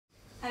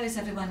How is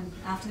everyone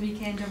after the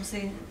weekend?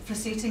 Obviously,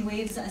 frustrating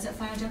way. Is it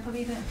fired up a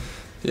wee bit?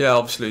 Yeah,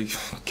 obviously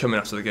coming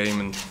after the game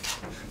and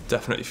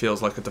definitely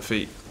feels like a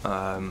defeat.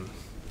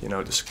 You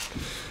know, just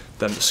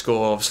them to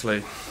score.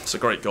 Obviously, it's a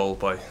great goal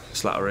by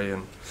Slattery,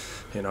 and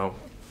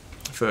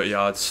 30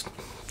 yards,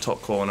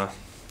 top corner.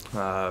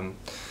 And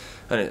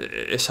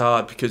it's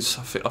hard because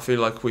I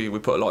feel like we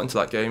put a lot into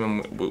that game,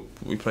 and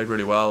we played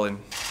really well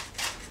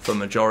for the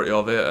majority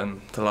of it,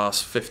 and the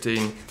last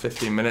 15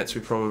 minutes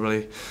we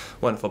probably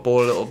went off the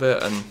ball a little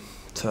bit, and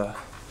to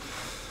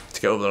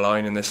get over the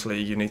line in this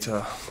league you need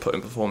to put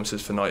in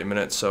performances for 90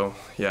 minutes. So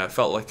yeah, it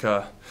felt like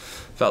a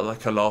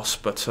loss,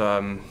 but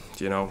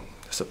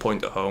it's a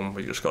point at home.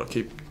 We just got to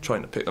keep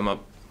trying to pick them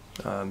up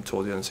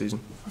towards the end of the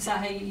season. Is that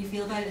how you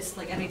feel about it? It's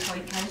like every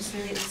point counts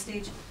really at this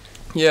stage?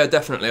 Yeah,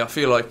 definitely. I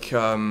feel like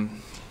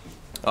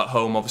at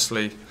home,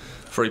 obviously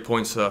 3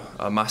 points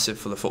are massive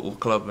for the football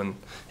club, and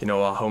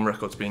our home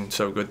record's been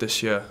so good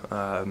this year.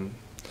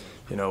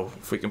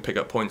 If we can pick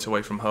up points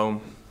away from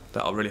home,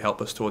 that'll really help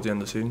us towards the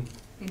end of the season.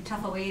 Been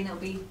tough away, and it'll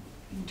be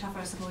even tougher,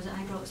 I suppose, at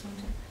Ibrox, won't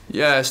it?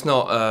 Yeah, it's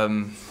not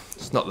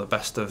the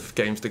best of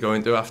games to go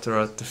into after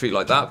a defeat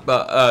like that,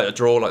 but a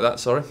draw like that.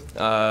 Sorry.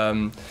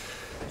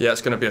 Yeah,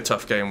 it's going to be a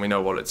tough game. We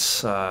know what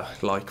it's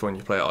like when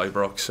you play at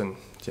Ibrox, and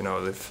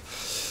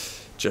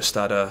they've just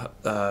had a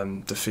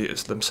defeat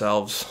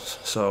themselves,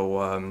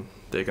 so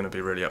they're going to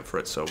be really up for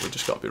it. So we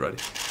just got to be ready.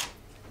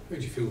 How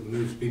do you feel the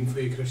move's been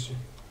for you, Christian?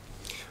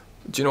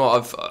 Do you know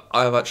what,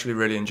 I've actually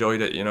really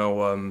enjoyed it.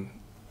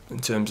 In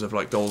terms of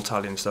like goal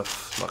tally and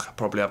stuff, like I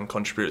probably haven't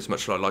contributed as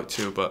much as I'd like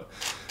to, but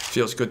it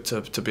feels good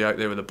to be out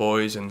there with the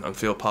boys and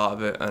feel part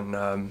of it. And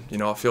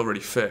I feel really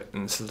fit,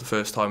 and this is the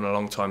first time in a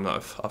long time that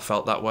I've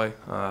felt that way.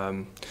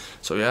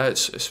 So yeah,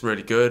 it's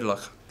really good. Like,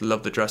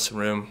 love the dressing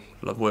room,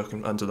 love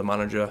working under the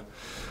manager,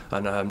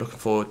 and I'm looking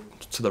forward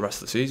to the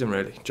rest of the season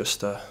really,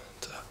 just to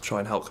try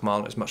and help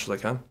Kamal as much as I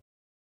can.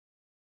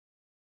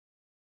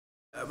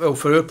 Well,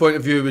 from our point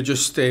of view, we're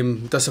just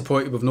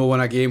disappointed we've not won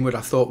a game where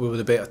I thought we were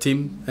the better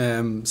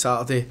team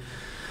Saturday.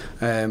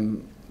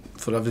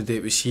 For everybody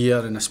that was here,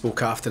 and I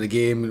spoke after the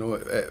game,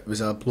 it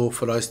was a blow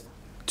for us.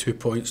 2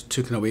 points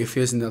taken away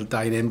from us in the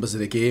dying embers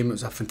of the game. It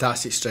was a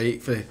fantastic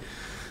strike for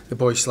the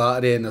boys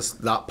Slattery, and there's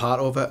that part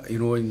of it,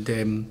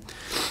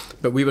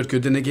 but we were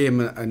good in the game,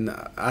 and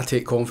I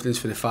take confidence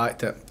for the fact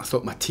that I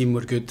thought my team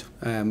were good.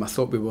 I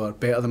thought we were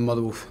better than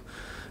Motherwell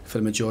for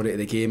the majority of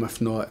the game,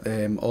 if not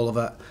all of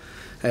it.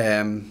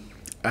 And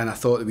I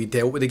thought that we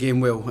dealt with the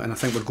game well, and I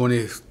think we're going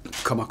to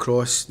come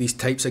across these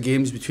types of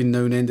games between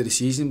now and the end of the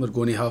season. We're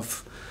going to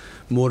have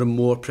more and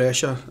more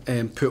pressure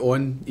put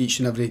on each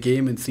and every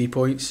game in 3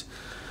 points,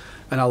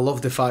 and I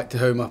love the fact of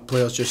how my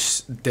players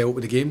just dealt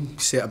with the game,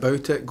 set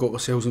about it, got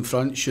ourselves in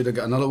front, should have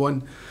got another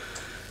one,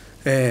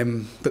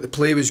 but the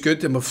play was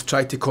good, and we've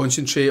tried to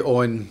concentrate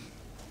on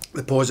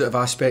the positive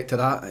aspect of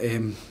that.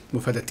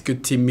 We've had a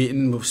good team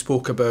meeting. We've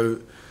spoke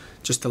about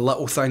just the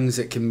little things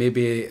that can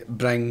maybe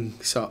bring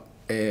some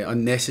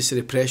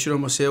unnecessary pressure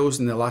on ourselves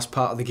in the last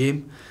part of the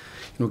game.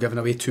 Giving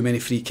away too many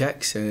free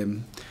kicks,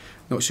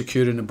 not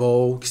securing the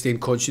ball, staying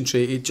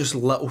concentrated, just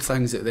little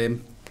things that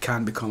then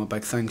can become a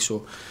big thing.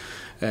 So,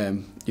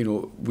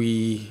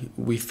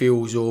 we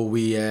feel as though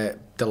we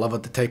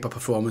delivered the type of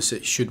performance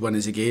that should win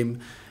us a game,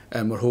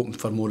 and we're hoping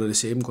for more of the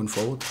same going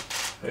forward.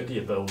 How do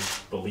you build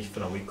belief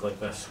in a week like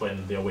this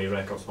when the away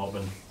record's not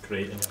been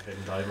great in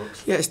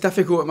Ibrox? Yeah, it's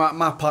difficult.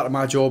 My part of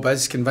my job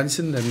is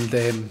convincing,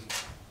 and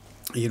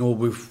what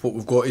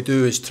we've got to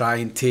do is try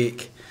and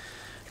take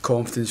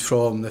confidence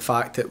from the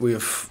fact that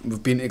we've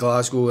been to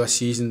Glasgow this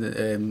season,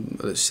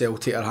 at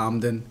Celtic or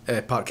Hampden,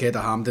 Parkhead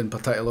or Hampden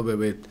particularly, where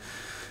we had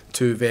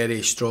 2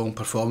 very strong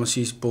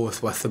performances,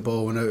 both with the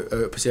ball and out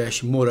of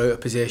possession, more out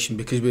of possession,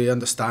 because we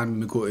understand when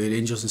we go to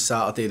Rangers on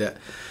Saturday that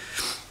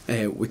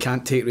we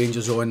can't take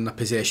Rangers on a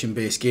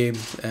possession-based game.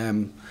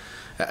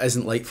 It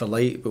isn't like for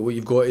like, but what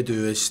you've got to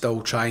do is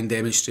still try and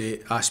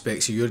demonstrate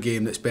aspects of your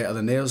game that's better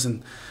than theirs,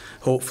 and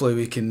hopefully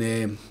we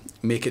can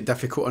make it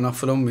difficult enough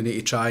for them. We need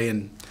to try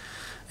and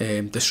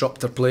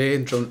disrupt their play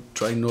and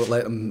try and not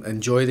let them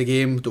enjoy the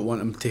game. Don't want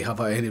them to have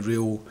any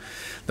real,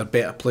 they're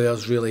better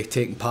players really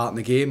taking part in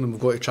the game, and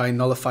we've got to try and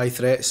nullify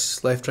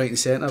threats left, right and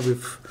centre.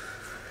 We've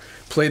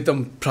played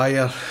them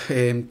prior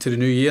to the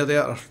new year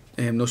there,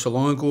 not so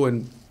long ago,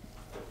 and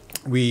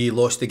we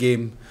lost the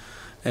game,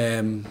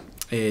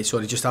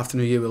 just after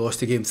New Year we lost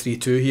the game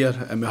 3-2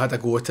 here, and we had a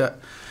go at it.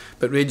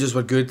 But Rangers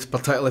were good,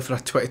 particularly for a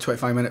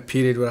 20-25 minute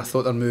period where I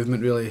thought their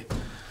movement really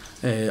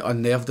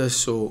unnerved us.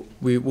 So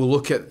we'll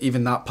look at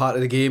even that part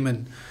of the game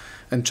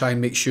and try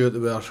and make sure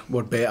that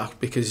we're better,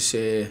 because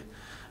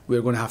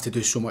we're going to have to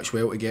do so much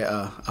well to get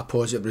a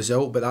positive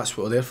result. But that's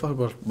what we're there for.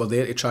 We're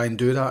there to try and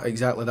do that,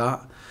 exactly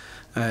that,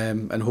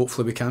 and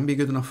hopefully we can be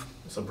good enough.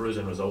 It's a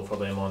bruising result for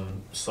them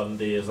on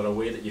Sunday. Is there a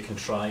way that you can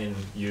try and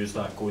use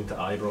that going to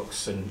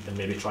Ibrox and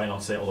maybe try and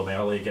unsettle them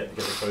early, get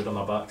the crowd on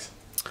their backs?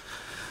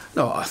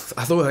 No,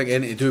 I don't think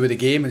anything to do with the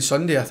game on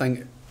Sunday. I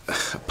think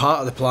part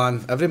of the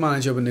plan, every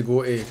manager when they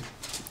go to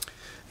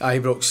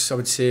Ibrox, I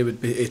would say,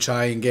 would be to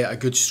try and get a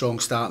good strong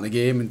start in the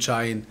game and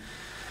try and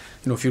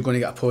know, if you're going to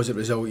get a positive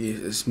result,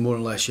 it's more or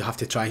less you have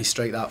to try and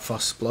strike that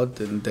first blood,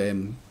 and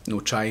you know,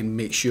 try and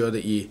make sure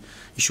that you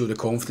show the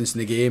confidence in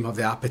the game, have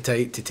the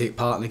appetite to take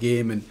part in the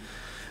game,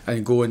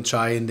 and go and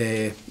try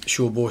and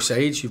show both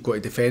sides. You've got to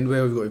defend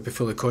well, you've got to be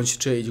fully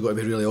concentrated, you've got to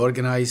be really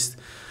organised,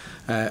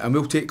 and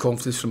we'll take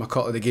confidence from a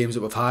couple of the games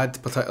that we've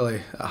had,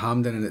 particularly at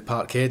Hampden and at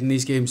Parkhead in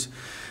these games.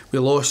 We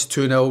lost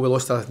 2-0, we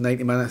lost a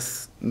 90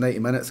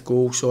 minute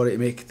goal, to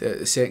make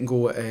the second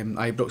goal at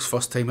Ibrox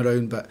first time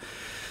around, but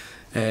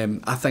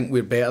I think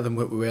we're better than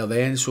what we were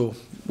then, so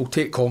we'll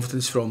take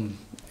confidence from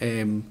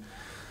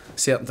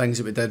certain things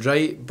that we did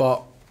right,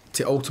 but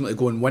to ultimately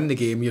go and win the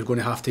game, you're going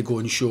to have to go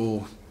and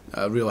show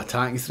a real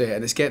attacking threat,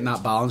 and it's getting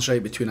that balance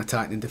right between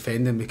attacking and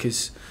defending,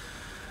 because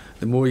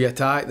the more you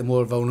attack, the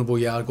more vulnerable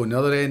you are going the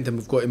other end, and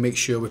we've got to make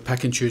sure we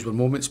pick and choose our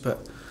moments,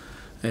 but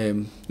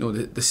you know,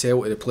 the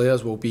sell to the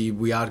players will be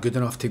we are good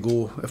enough to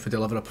go if we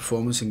deliver a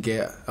performance and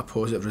get a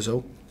positive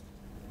result.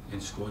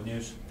 In squad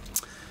news?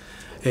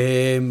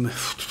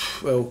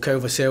 Well,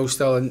 Kyle Vassell's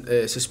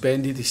still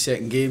suspended, his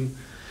second game.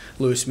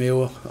 Lewis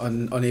Mayo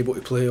unable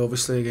to play,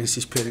 obviously, against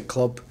his parent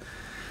club.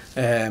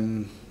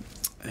 I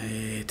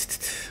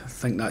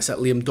think that's it.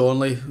 Liam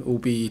Donnelly will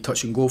be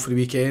touch and go for the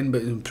weekend,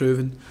 but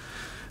improving.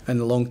 And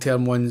the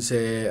long-term ones,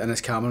 Innes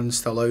Cameron's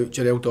still out.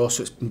 Jarell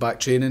Dorsett's been back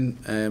training.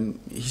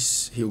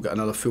 He'll get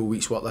another full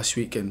week's work this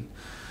week, and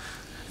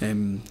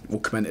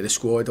will come into the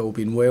squad all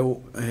being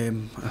well.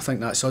 I think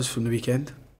that's us from the weekend.